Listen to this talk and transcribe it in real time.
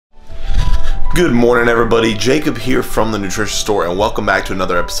Good morning, everybody. Jacob here from the Nutrition Store, and welcome back to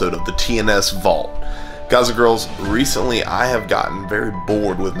another episode of the TNS Vault. Guys and girls, recently I have gotten very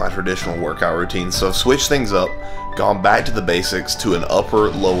bored with my traditional workout routine, so I've switched things up, gone back to the basics to an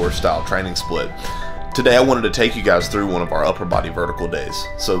upper-lower style training split. Today I wanted to take you guys through one of our upper body vertical days,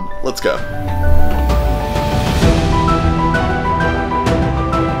 so let's go.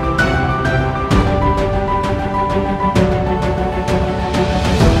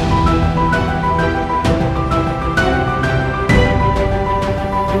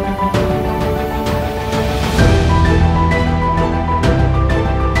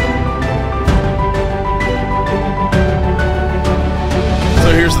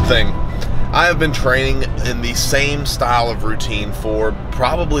 Here's the thing, I have been training in the same style of routine for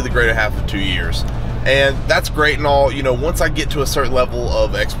probably the greater half of 2 years, and that's great and all. You know, once I get to a certain level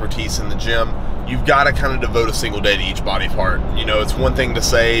of expertise in the gym, you've got to kind of devote a single day to each body part. You know, it's one thing to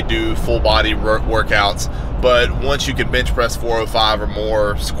say do full body workouts, but once you can bench press 405 or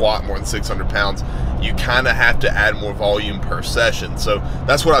more, squat more than 600 pounds, you kind of have to add more volume per session. So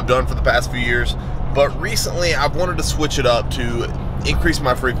that's what I've done for the past few years, but recently I've wanted to switch it up to increase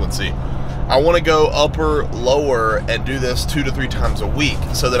my frequency. I want to go upper, lower, and do this 2 to 3 times a week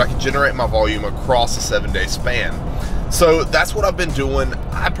so that I can generate my volume across a 7-day span. So that's what I've been doing.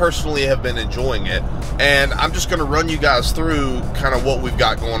 I personally have been enjoying it, and I'm just going to run you guys through kind of what we've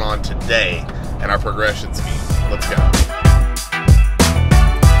got going on today and our progression scheme. Let's go.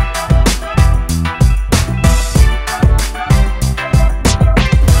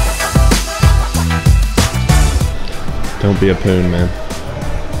 Don't be a poon, man.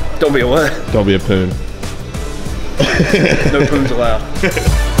 Don't be a what? Don't be a poon. No poons allowed.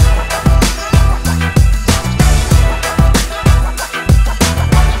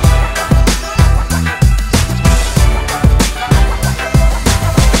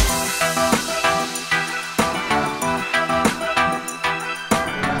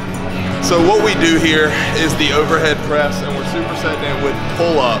 So what we do here is the overhead press, and we're supersetting it with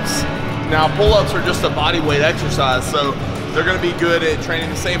pull-ups. Now, pull-ups are just a body weight exercise, so they're going to be good at training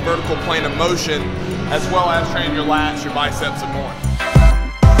the same vertical plane of motion as well as training your lats, your biceps, and more.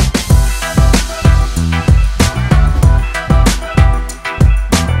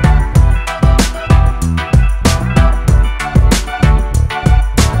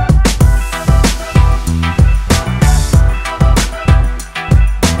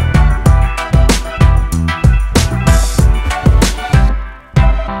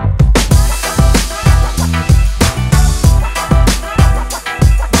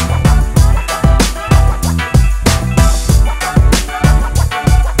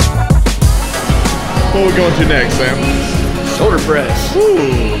 What are we going to next, Sam? Shoulder press.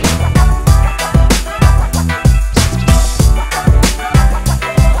 Ooh.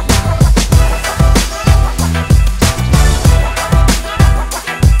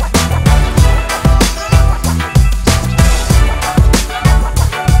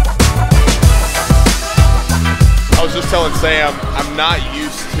 I was just telling Sam, I'm not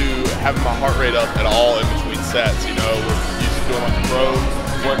used to having my heart rate up at all in between sets. You know, we're used to doing like a pro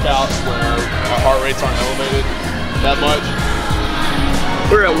workouts where our heart rates aren't elevated that much.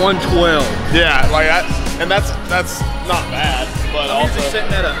 We're at 112. Yeah, like that, and that's not bad, but I'm also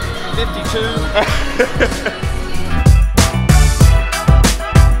sitting at a 52.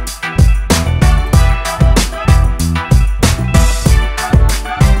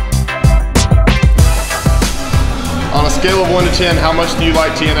 On a scale of 1 to 10, how much do you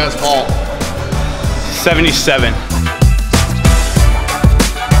like TNS Vault? 77.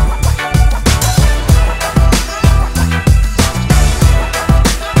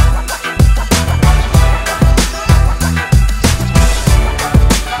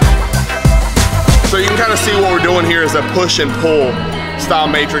 So you can kind of see what we're doing here is a push and pull style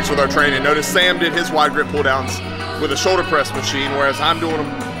matrix with our training. Notice Sam did his wide grip pull downs with a shoulder press machine, whereas I'm doing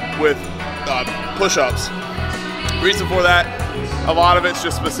them with push-ups. Reason for that, a lot of it's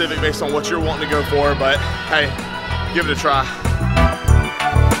just specific based on what you're wanting to go for, but hey, give it a try.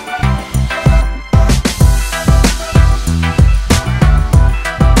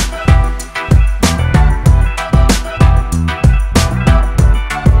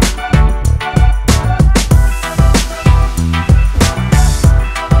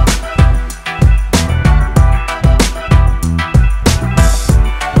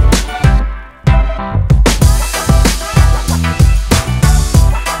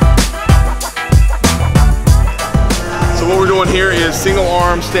 Here is single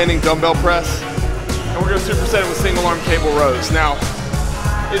arm standing dumbbell press, and we're going to superset it with single arm cable rows. Now,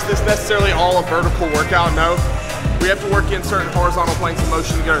 is this necessarily all a vertical workout? No. We have to work in certain horizontal planes of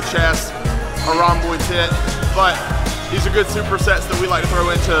motion to get our chest, a rhomboid hit, but these are good supersets that we like to throw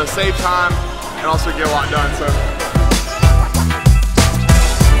in to save time and also get a lot done. So